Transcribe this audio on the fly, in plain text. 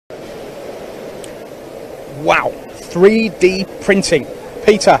Wow, 3D printing.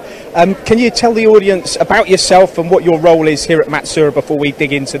 Peter, can you tell the audience about yourself and what your role is here at Matsuura before we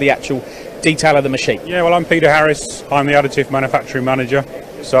dig into the actual detail of the machine? Yeah, well, I'm Peter Harris. I'm the Additive Manufacturing Manager.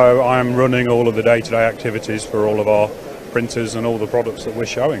 So I'm running all of the day-to-day activities for all of our printers and all the products that we're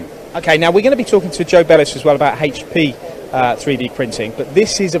showing. Okay, now we're going to be talking to Joe Bellis as well about HP 3D printing, but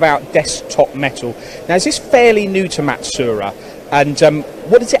this is about desktop metal. Now, is this fairly new to Matsuura, and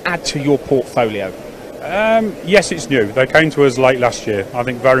what does it add to your portfolio? Yes, it's new. They came to us late last year, I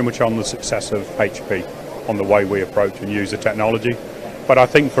think very much on the success of HP, on the way we approach and use the technology. But I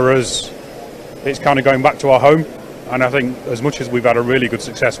think for us, it's kind of going back to our home, and I think as much as we've had a really good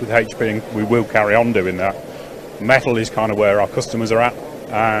success with HP, and we will carry on doing that, metal is kind of where our customers are at,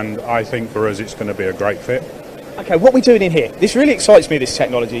 and I think for us it's going to be a great fit. Okay, what we're doing in here, this really excites me, this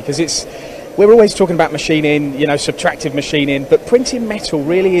technology, because we're always talking about machining, you know, subtractive machining, but printing metal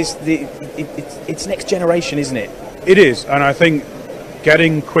really is it's next generation, isn't it? It is, and I think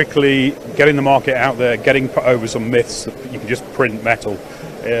getting the market out there, getting put over some myths that you can just print metal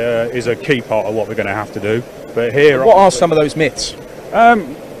is a key part of what we're going to have to do. But here, what are some of those myths?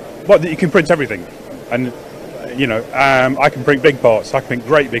 Well, that you can print everything, and you know, I can print big parts, I can print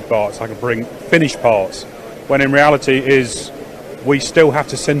great big parts, I can print finished parts, when in reality is we still have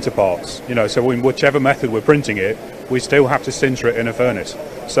to sinter parts, you know, so in whichever method we're printing it, we still have to sinter it in a furnace.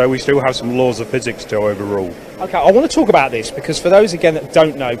 So we still have some laws of physics to overrule. Okay, I want to talk about this because for those again that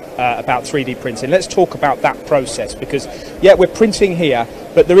don't know about 3D printing, let's talk about that process, because yeah, we're printing here,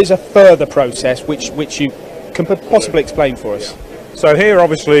 but there is a further process which you can possibly explain for us. So here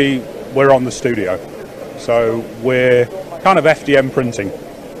obviously we're on the studio, so we're kind of FDM printing.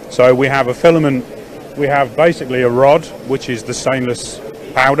 So we have a filament, we have basically a rod, which is the stainless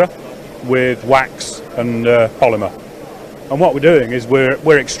powder with wax and polymer. And what we're doing is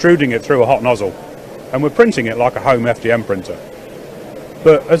we're extruding it through a hot nozzle, and we're printing it like a home FDM printer.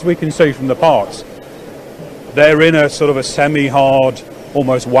 But as we can see from the parts, they're in a sort of a semi-hard,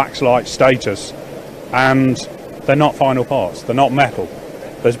 almost wax-like status, and they're not final parts, they're not metal.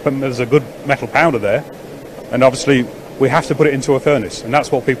 There's a good metal powder there, and obviously we have to put it into a furnace, and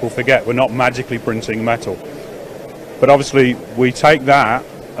that's what people forget. We're not magically printing metal. But obviously we take that,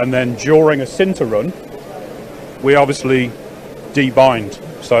 and then during a sinter run, we obviously debind.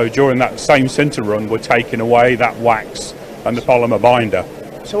 So during that same sinter run, we're taking away that wax and the polymer binder.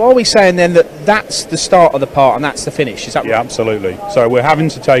 So are we saying then that that's the start of the part and that's the finish? Is that right? Yeah, absolutely. So we're having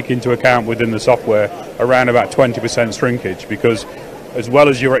to take into account within the software around about 20% shrinkage, because as well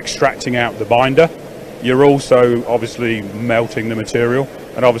as you're extracting out the binder, you're also obviously melting the material,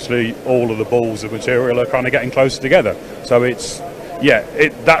 and obviously all of the balls of material are kind of getting closer together. So it's, yeah,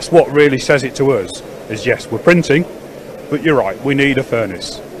 that's what really says it to us, is yes, we're printing, but you're right, we need a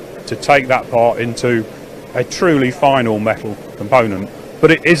furnace to take that part into a truly final metal component.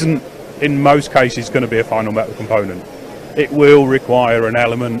 But it isn't, in most cases, going to be a final metal component. It will require an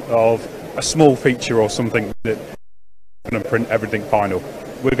element of a small feature or something that going to print everything final.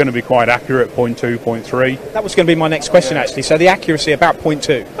 We're going to be quite accurate, 0.2, 0.3. That was going to be my next question, actually. So the accuracy about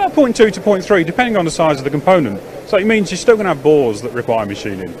 0.2? About 0.2 to 0.3, depending on the size of the component. So it means you're still going to have bores that require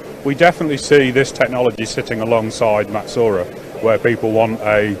machining. We definitely see this technology sitting alongside Matsuura, where people want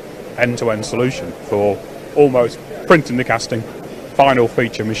a end-to-end solution for almost printing the casting, final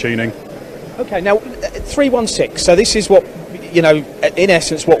feature machining. Okay, now 316, so this is what, you know, in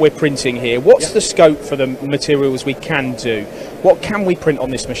essence what we're printing here. What's the scope for the materials we can do? What can we print on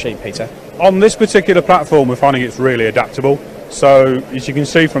this machine, Peter? On this particular platform, we're finding it's really adaptable. So as you can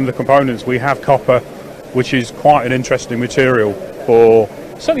see from the components, we have copper, which is quite an interesting material for,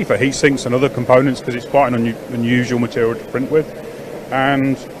 certainly for heat sinks and other components, because it's quite an unusual material to print with.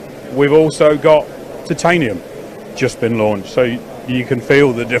 And we've also got titanium just been launched, so you can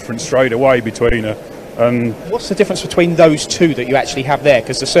feel the difference straight away between what's the difference between those two that you actually have there,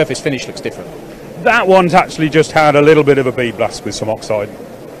 because the surface finish looks different? That one's actually just had a little bit of a bead blast with some oxide.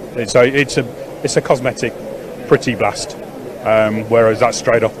 It's a cosmetic pretty blast, whereas that's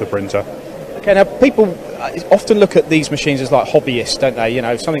straight off the printer. Okay, now people often look at these machines as like hobbyists, don't they? You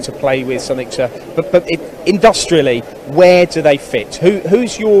know, something to play with, something to. But industrially, where do they fit?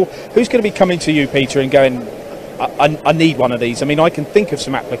 Who's going to be coming to you, Peter, and going, I need one of these? I mean, I can think of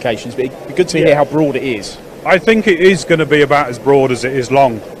some applications, but it'd be good to hear how broad it is. I think it is going to be about as broad as it is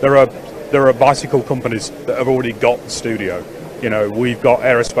long. There are bicycle companies that have already got the studio. You know, we've got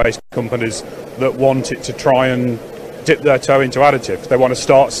aerospace companies that want it to try and dip their toe into additive. They want to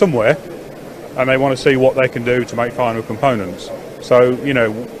start somewhere, and they want to see what they can do to make final components. So, you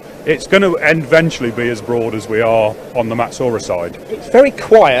know, It's going to eventually be as broad as we are on the Matsuura side. It's very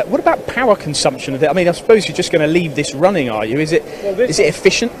quiet. What about power consumption of it? I mean, I suppose you're just going to leave this running, are you? Is it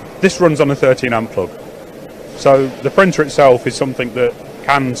efficient? This runs on a 13 amp plug. So the printer itself is something that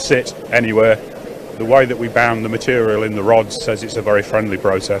can sit anywhere. The way that we bound the material in the rods says it's a very friendly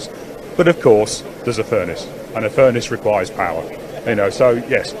process. But of course, there's a furnace, and a furnace requires power. You know, so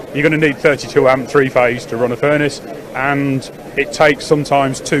yes, you're going to need 32 amp 3-phase to run a furnace, and it takes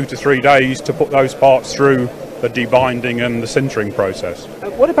sometimes 2 to 3 days to put those parts through the debinding and the sintering process.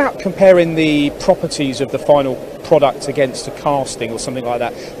 What about comparing the properties of the final product against a casting or something like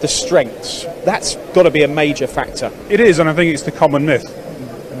that? The strengths, that's got to be a major factor. It is, and I think it's the common myth.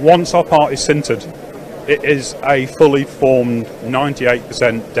 Once our part is sintered, it is a fully formed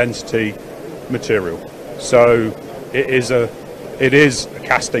 98% density material. So it is a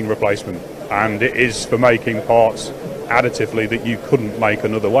casting replacement, and it is for making parts additively that you couldn't make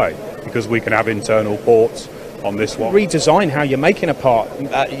another way, because we can have internal ports on this one. Redesign how you're making a part,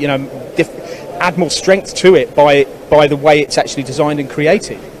 you know, add more strength to it by the way it's actually designed and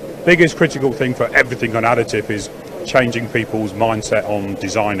created. Biggest critical thing for everything on additive is changing people's mindset on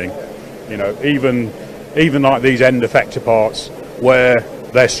designing. You know, even like these end effector parts where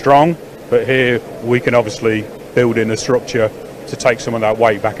they're strong, but here we can obviously build in a structure to take some of that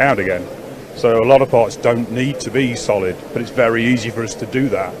weight back out again. So a lot of parts don't need to be solid, but it's very easy for us to do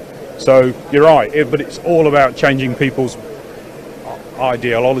that. So you're right, but it's all about changing people's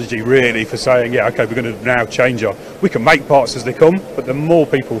ideology really, for saying, yeah, okay, we're going to now change we can make parts as they come, but the more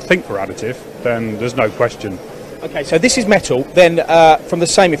people think for additive, then there's no question. Okay, so this is metal, then from the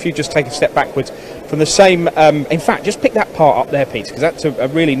same, if you just take a step backwards, from the same, in fact, just pick that part up there, Peter, because that's a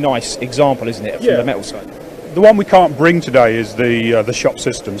really nice example, isn't it, from the metal side? The one we can't bring today is the shop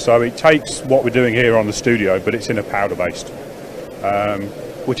system, so it takes what we're doing here on the studio, but it's in a powder-based,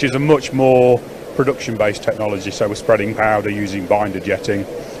 which is a much more production-based technology, so we're spreading powder using binder jetting,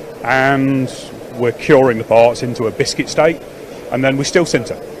 and we're curing the parts into a biscuit state, and then we still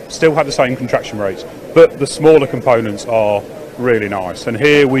sinter, still have the same contraction rates, but the smaller components are really nice, and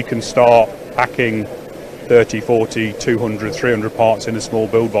here we can start packing 30, 40, 200, 300 parts in a small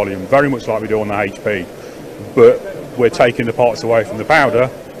build volume, very much like we do on the HP, but we're taking the parts away from the powder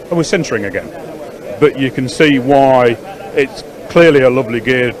and we're sintering again. But you can see why it's clearly a lovely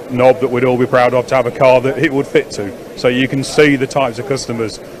gear knob that we'd all be proud of to have a car that it would fit to. So you can see the types of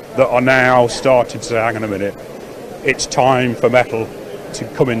customers that are now starting to say, hang on a minute, it's time for metal to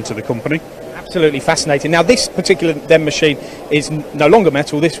come into the company. Absolutely fascinating. Now this particular machine is no longer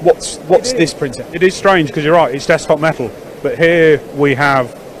metal. What's this printer? It is strange because you're right, it's desktop metal, but here we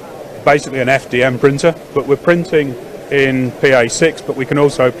have basically an FDM printer, but we're printing in PA6, but we can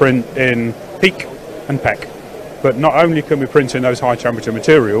also print in PEEK and PEC. But not only can we print in those high temperature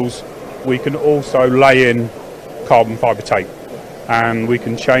materials, we can also lay in carbon fibre tape, and we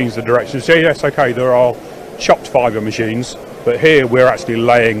can change the direction. So yes, okay, there are chopped fibre machines, but here we're actually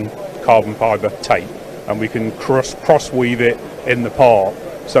laying carbon fibre tape, and we can cross weave it in the part.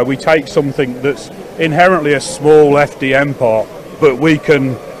 So we take something that's inherently a small FDM part, but we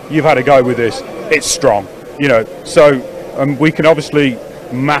can, you've had a go with this, it's strong, you know, so we can obviously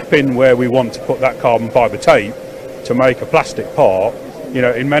map in where we want to put that carbon fibre tape to make a plastic part. You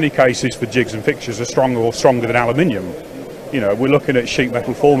know, in many cases for jigs and fixtures are stronger than aluminium. You know, we're looking at sheet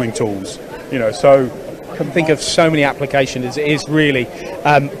metal forming tools, you know, so can think of so many applications. It is really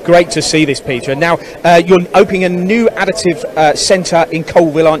great to see this, Peter. And now you're opening a new additive centre in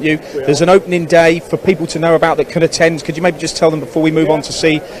Colville, aren't you? There's an opening day for people to know about that can attend. Could you maybe just tell them before we move on to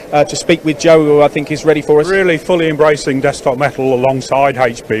speak with Joe, who I think is ready for us? Really fully embracing desktop metal alongside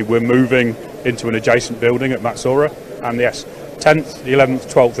HP. We're moving into an adjacent building at Matsuura, and yes, 10th,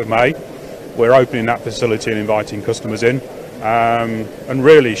 11th, 12th of May, we're opening that facility and inviting customers in, and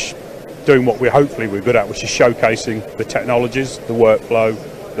really doing what we're good at, which is showcasing the technologies, the workflow,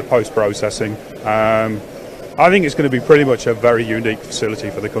 the post-processing. I think it's going to be pretty much a very unique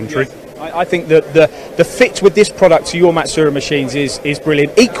facility for the country. Yes. I think that the fit with this product to your Matsuura machines is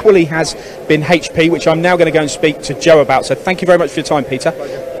brilliant. Equally has been HP, which I'm now going to go and speak to Joe about. So thank you very much for your time, Peter.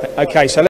 Okay, so